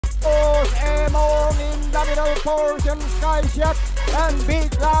final portion. Skyshot and Big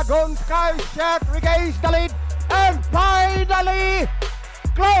Dragon. Skyshot regains the lead. And finally,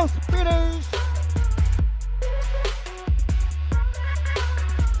 close finish.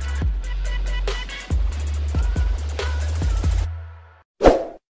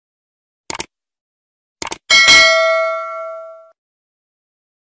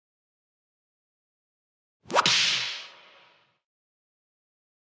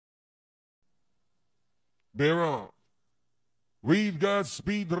 Karera. We've got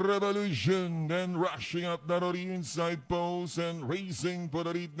Speed Revolution, then rushing up not only inside post and racing for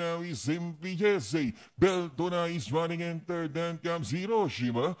the lead now is Simply Jesse. Beltona is running in third, then comes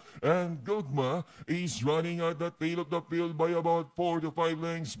Hiroshima, and Gugma is running at the tail of the field by about 4 to 5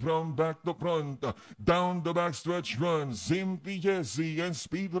 lengths from back to front. Down the backstretch run, Simply Jesse and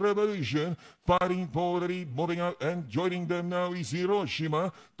Speed Revolution fighting for the lead, moving out, and joining them now is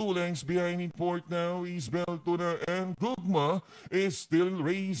Hiroshima. 2 lengths behind in fourth now is Beltona, and Gugma is still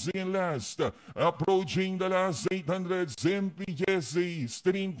racing in last. Approaching the last 800, Simply Jesse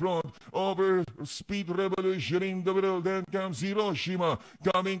still in front over Speed Revolution in the middle. Then comes Hiroshima.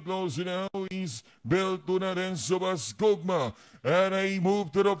 Coming closer now is Beltona, then Subas Gugma. And a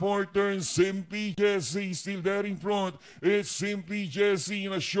move to the fourth turn. Simply Jesse still there in front. It's Simply Jesse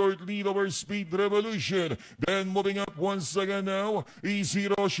in a short lead over Speed Revolution. Then moving up once again now is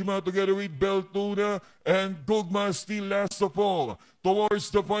Hiroshima together with Beltona, and Gugma still last of all. Towards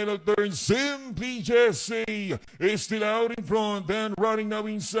the final turn, Simply Jesse is still out in front. Then running now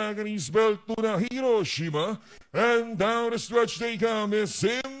in second is Beltona, Hiroshima. And down the stretch they come is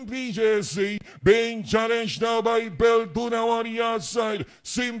Simply Jesse being challenged now by Beltona on the outside.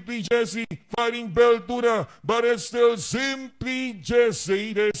 Simply Jesse fighting Beltona, but it's still Simply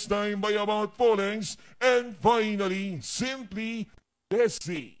Jesse, this time by about 4 lengths. And finally, Simply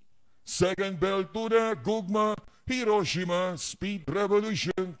Jesse. Second, Beltona, Gugma, Hiroshima. Speed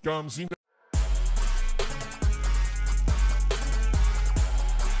Revolution comes in.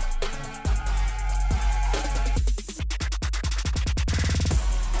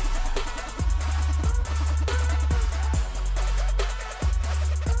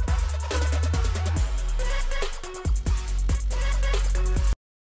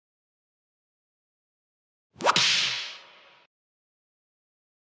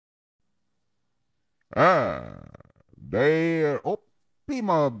 They're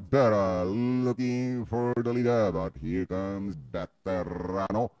Primavera looking for the leader, but here comes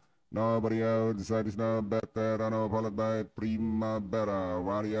Veterano. Nobody outside is now Veterano, followed by Primavera.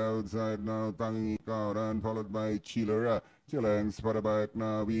 Right outside now, Tangika, and followed by Chiller. Chilling spotted back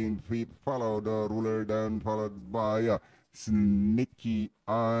now, being feet, follow the ruler, then followed by Sneaky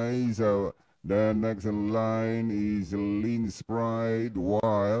Eyes. The next in line is Lean Sprite,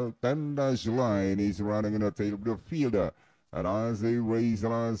 while 10-dash line is running in the tail of the fielder. And as they race the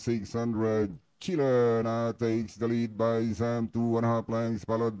last 600, Chiller now takes the lead by some 2.5 lengths,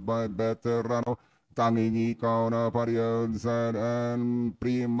 followed by Veterano. Tanging ikaw na pa the outside, and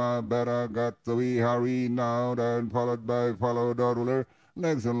Primavera got to be hurry now, then followed by Follow the Ruler.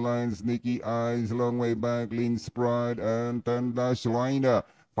 Next in line, Sneaky Eyes, long way back, Lean Sprite, and 10-dash line.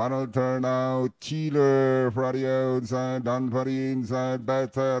 Final turn out, Chiller for the outside, done for the inside,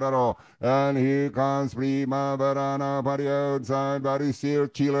 Veterano. And here comes Primavera for the outside, but it's here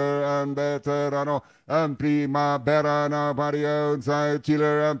Chiller and Veterano. And Primavera for the outside,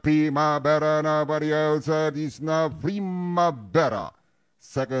 Chiller and Primavera for the outside is now Primavera.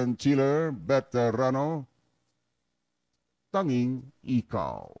 Second, Chiller, Veterano. Tanging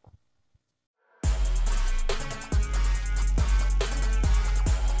ikaw.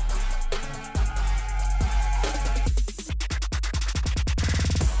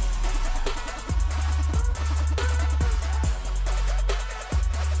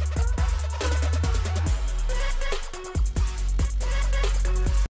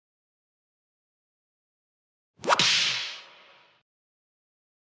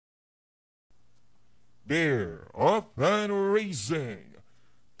 They're off and racing.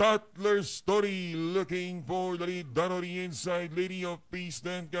 Toddler Story looking for the lead. Down on the inside, Lady of Peace.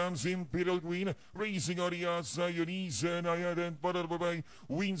 Then comes Imperial Queen. Racing on the outside, Eunice and Aya. Then followed by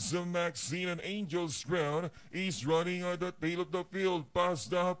Winsome Maxine, and Angel's Crown is running at the tail of the field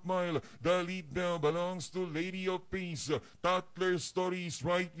past the half mile. The lead now belongs to Lady of Peace. Toddler Story is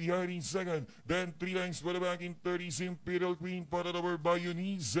right behind in second. Then 3 lengths for the back in third is Imperial Queen, followed over by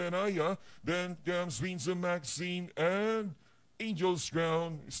Eunice and Aya. Then comes Winsome Maxine and Angel's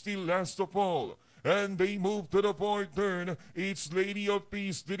Crown still last of all. and they move to the fourth turn. It's Lady of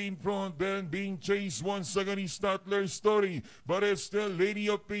Peace still in front, then being chased once again is Statler's Story, but it's still Lady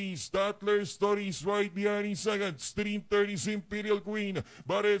of Peace. Statler's Story is right behind in second. Still in third is Imperial Queen,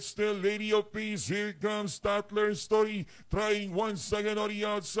 but it's still Lady of Peace. Here comes Statler's Story, trying once again on the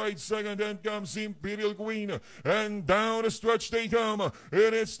outside second, then comes Imperial Queen, and down the stretch they come, and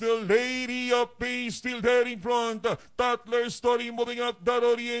it's still Lady of Peace still there in front. Statler's Story moving up that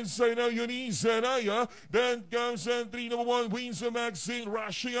on the inside now, Eunice and Aya, then comes entry number 1, wins a Maxine,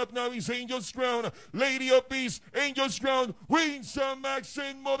 rushing up now is Angel's Crown. Lady of Peace, Angel's Crown, wins a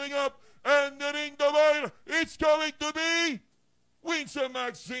Maxine, moving up, and entering the wire, it's going to be Winsor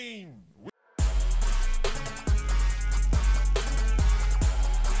Maxine.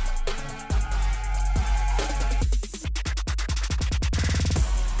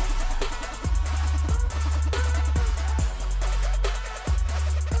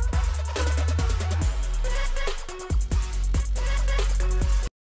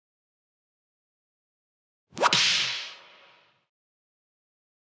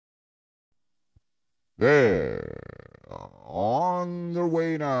 There, on their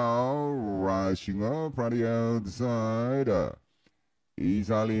way now, rushing up from the outside,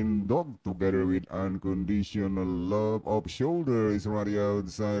 is Alin Dog together with Unconditional Love of Shoulder is on the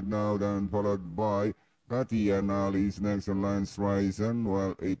outside now, then followed by Kati and Ali's next on Lance Ryzen,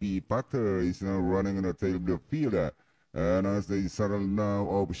 while AP Pachter is now running in the tail of the field. And as they settle now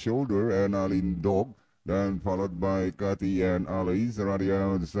of Shoulder and Alin Dog, then followed by Kati and Ali's on the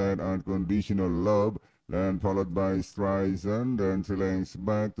outside, Unconditional Love, then followed by Streisand, then 3 lengths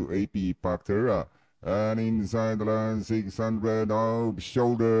back to AP Pachter. And inside the line, 600 of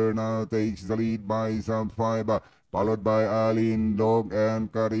Shoulder now takes the lead by some 5, followed by Alin Dog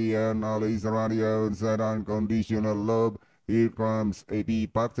and Kati and Ali's around the outside, Unconditional Love. Here comes AP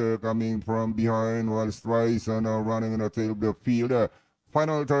Pachter coming from behind, while Streisand now running in the tail of the field.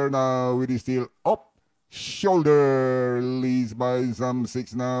 Final turn now, it is still up. Shoulder leads by some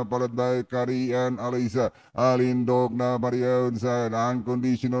 6 now, followed by Kari and Alisa. Alin Dog now by the outside,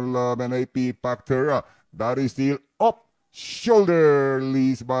 Unconditional Love and AP Pachter. That is still up. Shoulder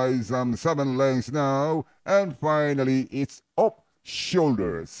leads by some 7 lengths now. And finally, it's up.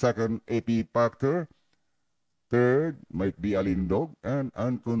 Shoulder. Second, AP Pachter. Third, might be Alin Dog and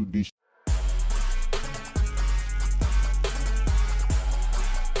Unconditional.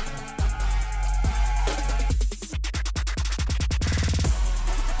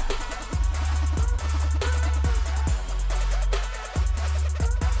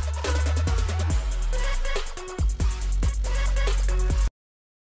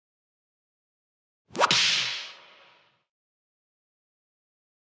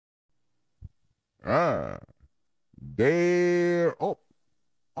 They're up.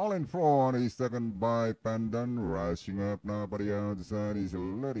 All in front is second by Pandan. Rushing up now by the outside is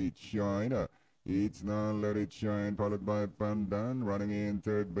Let It Shine. It's now Let It Shine, followed by Pandan. Running in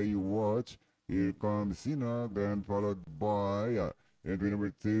third by Watch. Here comes Sinag, then followed by entry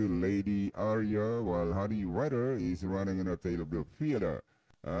number 2, Lady Arya, while Honey Rider is running in the tail of the field.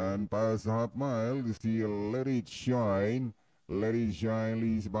 And past the half mile, still Let It Shine. Let It Shine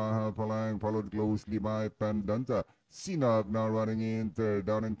leads by half a length, followed closely by Pandanta. Sinag now running in third.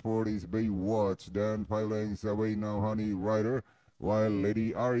 Down in fourth is Baywatch. Then 5 lengths away now Honey Rider, while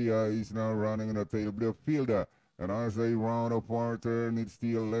Lady Arya is now running in the tail of the field. And as they round a fourth turn, it's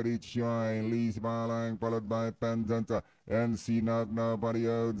still Let It Shine. Leads by a length, followed by Pandanta. And Sinag now by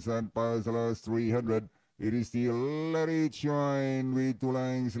the outside, past the last 300. It is still Let It Shine with 2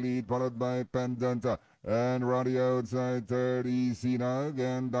 lengths lead, followed by Pandanta. And round the outside, third is Sinag,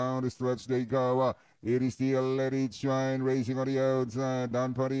 and down the stretch they go. It is still Let It Shine, racing on the outside.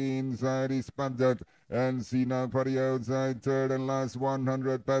 Down for the inside is Pendant, and Sinag for the outside, third and last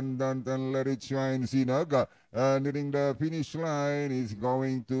 100, Pendant and Let It Shine, Sinag. And hitting the finish line is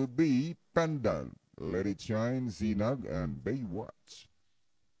going to be Pendant, Let It Shine, Sinag, and Baywatch.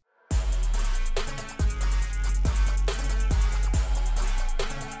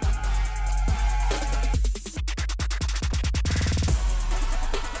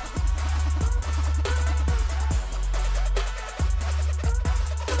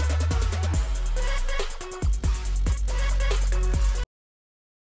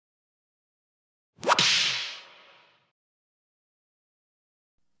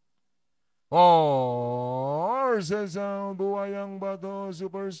 Horses out, Buhayang Bato,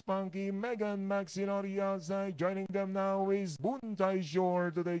 Super Spunky, Megan Maxine on the outside. Joining them now is Buntay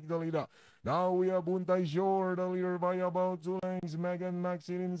Shore to take the lead. Now we have Buntay Shore, the leader by about 2 lengths. Megan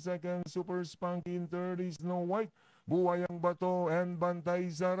Maxine in second, Super Spunky in third is Snow White. Buhayang Bato and Bantay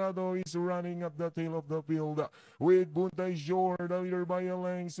Zarado is running up the tail of the field. With Buntay Shore, the leader by a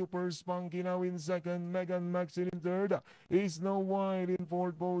length. Super Spunky now in second. Megan Maxin in third. Is Snow White in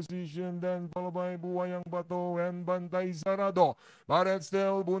fourth position. Then followed by Buhayang Bato and Bantay Zarado. But it's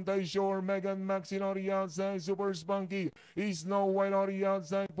still Buntay Shore, Megan Maxin on the outside. Super Spunky is Snow White on the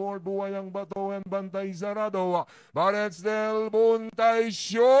outside. Fourth Buhayang Bato and Bantay Zarado. But it's still Buntay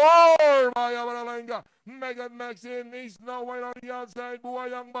Shore. Maya Maralenga. Megan Maxin is Snow White on the outside.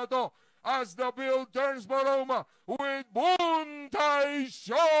 Buhayang Bato. As the field turns Paloma with Buntay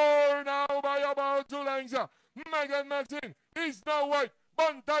Shore now by about 2 lengths. Megan Maxin is now white.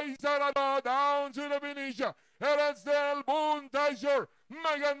 Buntay Zarado down to the finish. And it's still Buntay Shore.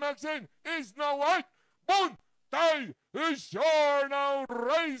 Megan Maxin is now white. Buntay Shore now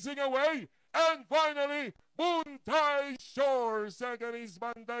racing away. And finally, Buntay Shore. Second is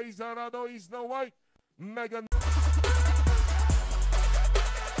Buntay Zarado is now white. Megan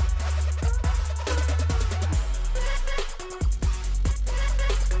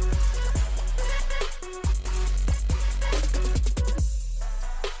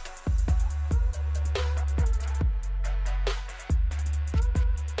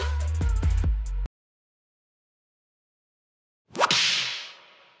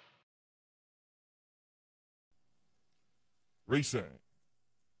Racing.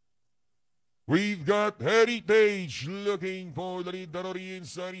 We've got Heritage looking for the lead. The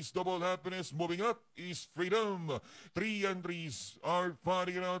inside is Double Happiness. Moving up is Freedom. 3 entries are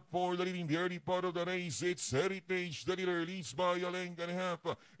fighting out for the lead in the early part of the race. It's Heritage. The leader leads by a length and a half.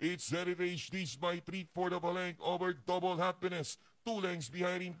 It's Heritage leads by 3/4 of a length over Double Happiness. 2 lengths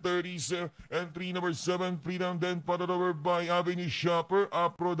behind in 30s and 3 number 7 Freedom, then followed over by Avenue Shopper,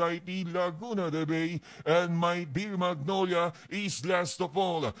 Aphrodite, Laguna de Bay, and My Dear Magnolia is last of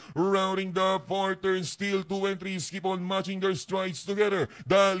all. Rounding the 4 turn, still 2 entries keep on matching their strides together.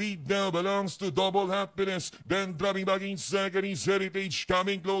 The lead now belongs to Double Happiness, then dropping back in second is Heritage,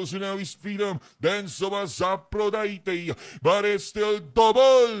 coming closer now is Freedom, then so was Aphrodite, but it's still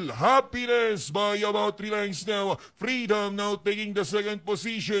Double Happiness by about 3 lengths now. Freedom now taking the second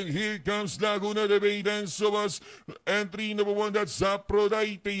position. Here comes Laguna de Bay, then so was entry number 1, that's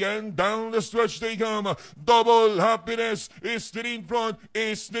Aphrodite, and down the stretch they come. Double Happiness is still in front,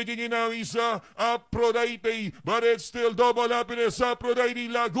 is sneaking in now is Aphrodite, but it's still Double Happiness, Aphrodite,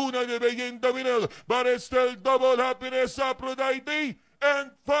 Laguna de Bay in the middle, but it's still Double Happiness, Aphrodite,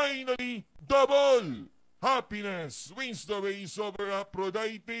 and finally Double Happiness wins the race over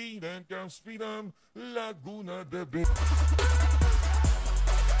Aphrodite. Then comes Freedom, Laguna de Bay.